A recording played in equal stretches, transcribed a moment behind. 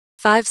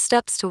5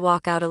 steps to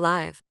walk out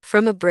alive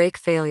from a brake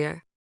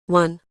failure.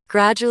 1.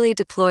 Gradually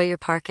deploy your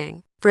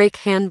parking brake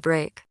hand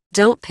brake.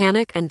 Don't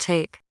panic and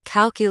take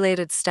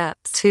calculated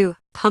steps. 2.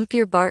 Pump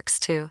your brakes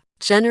to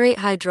generate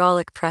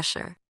hydraulic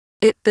pressure.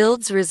 It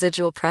builds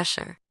residual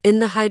pressure in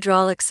the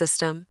hydraulic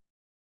system.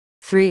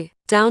 3.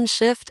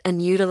 Downshift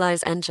and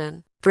utilize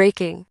engine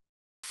braking.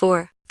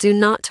 4. Do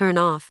not turn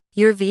off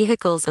your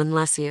vehicles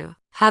unless you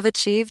have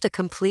achieved a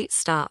complete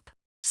stop.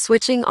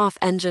 Switching off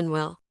engine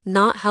will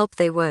not help,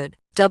 they would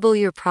double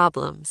your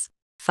problems.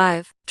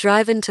 5.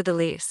 Drive into the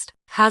least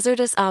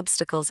hazardous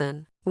obstacles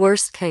in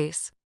worst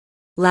case.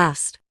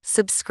 Last,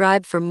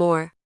 subscribe for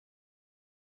more